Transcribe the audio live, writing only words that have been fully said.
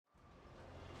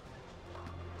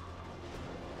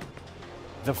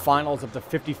The finals of the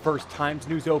 51st Times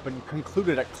News Open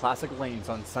concluded at Classic Lanes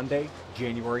on Sunday,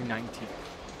 January 19th.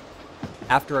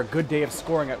 After a good day of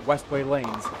scoring at Westway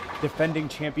Lanes, defending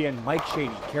champion Mike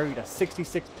Shady carried a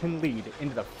 66-pin lead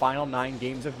into the final 9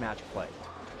 games of match play.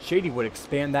 Shady would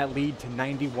expand that lead to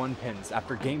 91 pins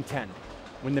after Game 10,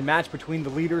 when the match between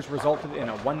the leaders resulted in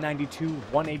a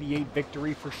 192-188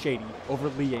 victory for Shady over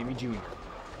Lee Amy Jr.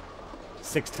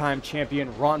 Six-time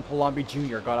champion Ron Palombi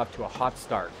Jr. got off to a hot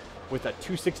start, with a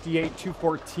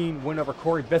 268-214 win over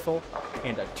Corey Bithell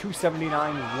and a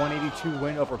 279-182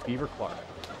 win over Beaver Clark.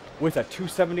 With a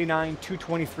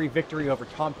 279-223 victory over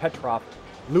Tom Petroff,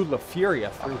 Lou LaFuria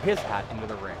threw his hat into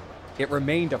the ring. It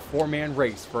remained a 4-man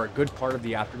race for a good part of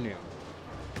the afternoon.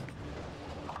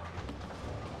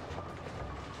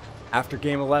 After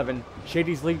Game 11,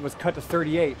 Shady's lead was cut to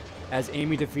 38 as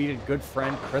Amy defeated good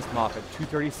friend Chris Moffitt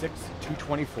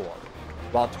 236-224,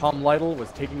 while Tom Lytle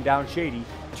was taking down Shady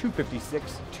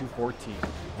 256-214.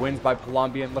 Wins by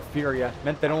Palombi and LaFuria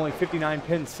meant that only 59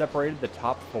 pins separated the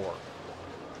top 4.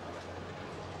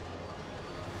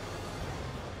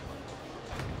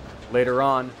 Later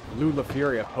on, Lou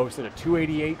LaFuria posted a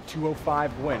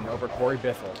 288-205 win over Corey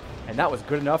Bithell, and that was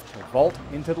good enough to vault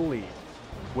into the lead.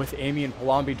 With Amy and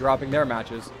Palombi dropping their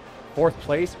matches, 4th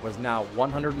place was now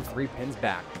 103 pins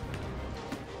back.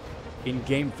 In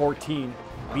Game 14,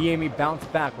 Lee Amy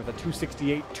bounced back with a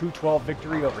 268-212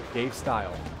 victory over Dave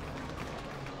Style.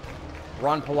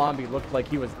 Ron Palombi looked like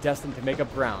he was destined to make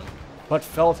up ground, but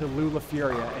fell to Lou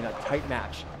LaFuria in a tight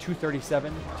match,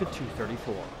 237-234.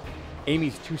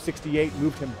 Amy's 268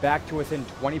 moved him back to within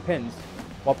 20 pins,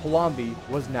 while Palombi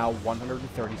was now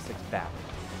 136 back.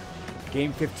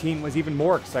 Game 15 was even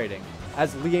more exciting,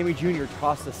 as Lee Amy Jr.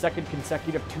 tossed the second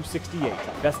consecutive 268,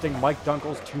 besting Mike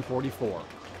Dunkel's 244.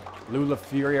 Lou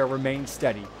LaFuria remained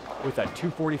steady with a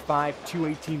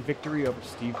 245-218 victory over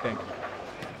Steve Benke.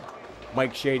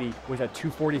 Mike Shady, with a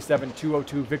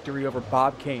 247-202 victory over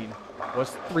Bob Kane,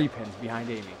 was 3 pins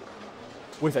behind Amy.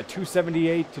 With a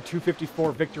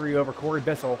 278-254 victory over Corey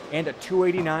Bithell and a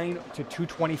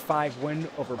 289-225 win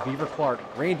over Beaver Clark,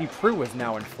 Randy Prue was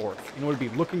now in 4th and would be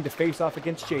looking to face off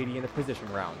against Shady in the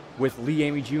position round, with Lee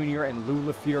Amy Jr. and Lou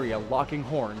LaFuria locking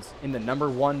horns in the number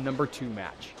 1, number 2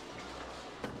 match.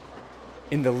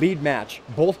 In the lead match,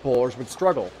 both bowlers would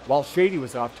struggle, while Shady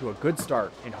was off to a good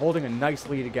start and holding a nice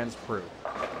lead against Prue.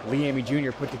 Lee Amy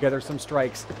Jr. put together some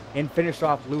strikes and finished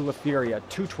off Lou LaFuria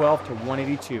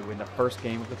 212-182 in the first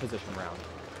game of the position round.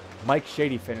 Mike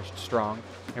Shady finished strong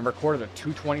and recorded a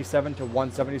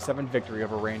 227-177 victory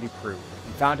over Randy Prue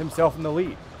and found himself in the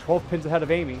lead, 12 pins ahead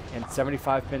of Amy and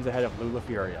 75 pins ahead of Lou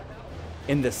LaFuria.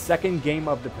 In the second game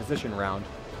of the position round,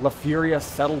 LaFuria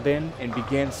settled in and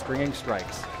began stringing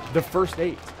strikes, the first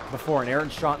 8, before an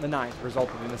errant shot in the 9th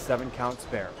resulted in a 7-count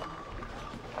spare.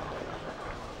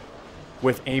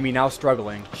 With Amy now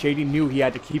struggling, Shady knew he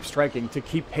had to keep striking to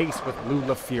keep pace with Lou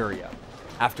LaFuria.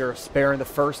 After a spare in the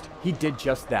first, he did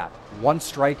just that, one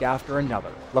strike after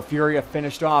another. LaFuria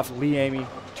finished off Lee Amy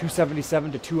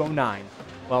 277-209,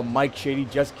 while Mike Shady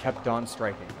just kept on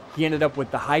striking. He ended up with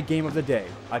the high game of the day,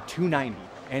 a 290,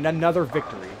 and another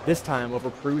victory, this time over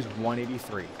Prue's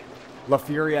 183.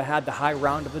 LaFuria had the high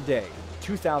round of the day,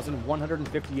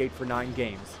 2,158 for 9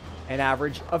 games, an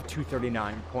average of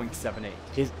 239.78.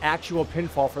 His actual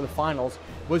pinfall for the finals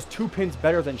was 2 pins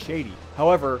better than Shady.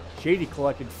 However, Shady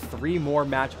collected 3 more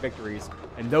match victories,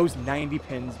 and those 90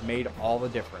 pins made all the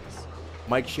difference.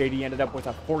 Mike Shady ended up with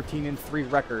a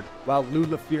 14-3 record, while Lou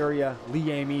LaFuria,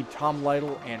 Lee Amy, Tom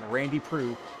Lytle, and Randy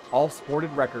Prue all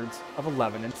sported records of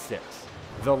 11-6.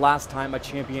 The last time a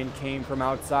champion came from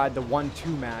outside the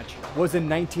 1-2 match was in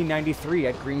 1993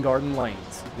 at Green Garden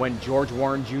Lanes, when George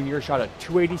Warren Jr. shot a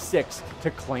 286 to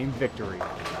claim victory.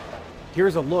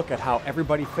 Here's a look at how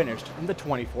everybody finished in the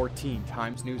 2014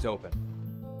 Times News Open.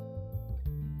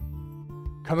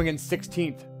 Coming in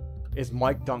 16th is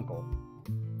Mike Dunkel.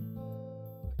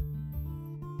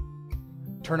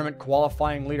 Tournament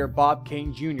qualifying leader Bob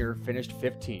Kane Jr. finished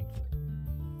 15th.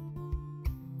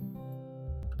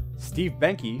 Steve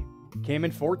Benke came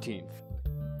in 14th.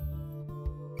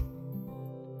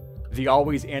 The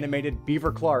always animated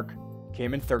Beaver Clark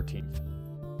came in 13th.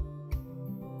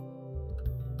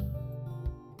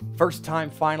 First-time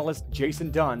finalist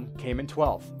Jason Dunn came in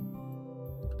 12th.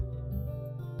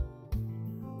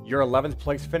 Your 11th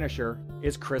place finisher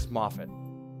is Chris Moffitt.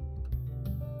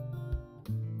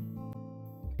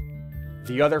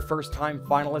 The other first-time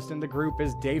finalist in the group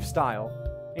is Dave Style,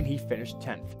 and he finished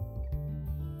 10th.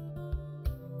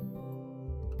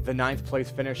 The 9th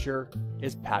place finisher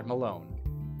is Pat Malone.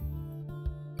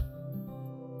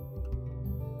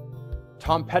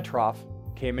 Tom Petroff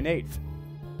came in 8th.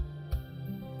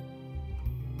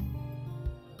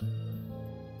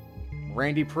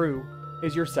 Randy Prue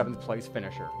is your 7th place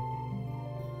finisher.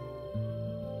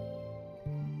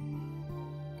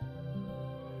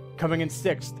 Coming in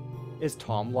 6th is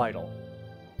Tom Lytle.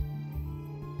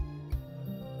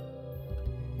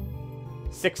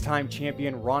 6-time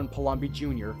champion Ron Palombi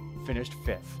Jr. finished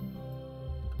 5th.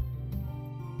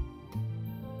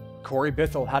 Corey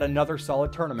Bithell had another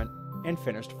solid tournament and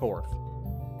finished 4th.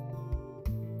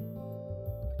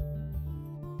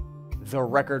 The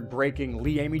record-breaking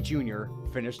Lee Amy Jr.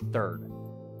 finished 3rd.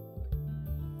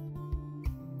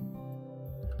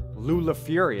 Lou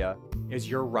LaFuria is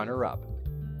your runner-up.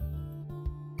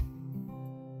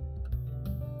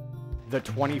 The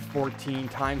 2014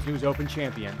 Times News Open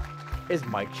champion is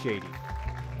Mike Shady.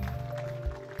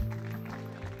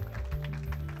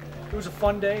 It was a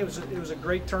fun day. It was a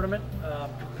great tournament,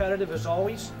 competitive as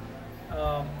always.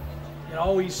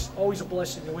 Always a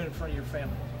blessing to win in front of your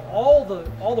family. All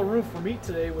the room for me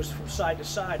today was from side to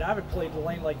side. I haven't played the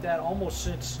lane like that almost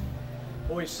since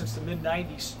the mid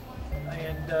 '90s,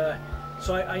 and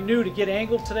so I knew to get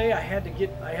angled today, I had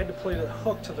to play the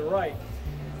hook to the right.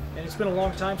 And it's been a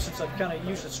long time since I've kind of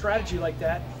used a strategy like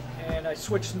that, and I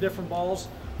switched some different balls,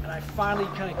 and I finally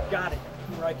kind of got it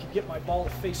where I could get my ball to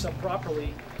face up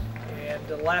properly. And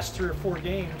the last 3 or 4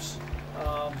 games,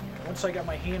 once I got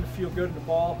my hand to feel good in the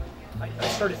ball, I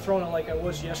started throwing it like I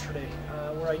was yesterday,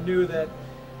 where I knew that,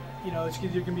 it's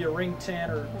either going to be a ring 10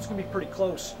 or it's going to be pretty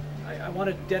close. I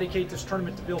wanted to dedicate this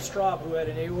tournament to Bill Straub, who had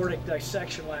an aortic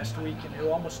dissection last week and who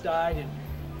almost died.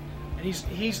 And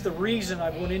he's the reason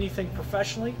I've won anything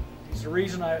professionally. He's the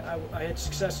reason I had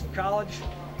success in college.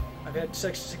 I've had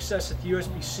success at the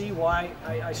USBC, why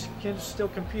I can still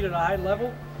compete at a high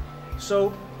level.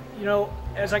 So,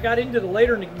 as I got into the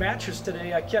later matches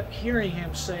today, I kept hearing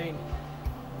him saying,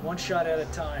 1 shot at a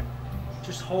time.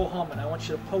 Just ho-humming. I want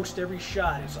you to post every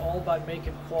shot. It's all about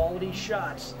making quality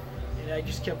shots. And I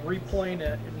just kept replaying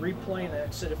it and replaying it.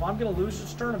 I said, if I'm going to lose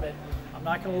this tournament, I'm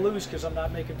not going to lose because I'm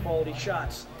not making quality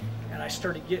shots. And I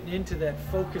started getting into that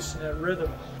focus and that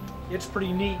rhythm. It's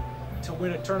pretty neat to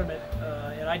win a tournament,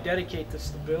 and I dedicate this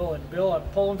to Bill. And Bill, I'm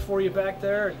pulling for you back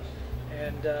there,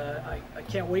 and I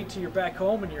can't wait till you're back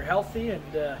home and you're healthy.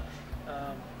 And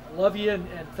I love you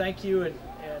and thank you,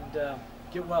 and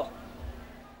get well.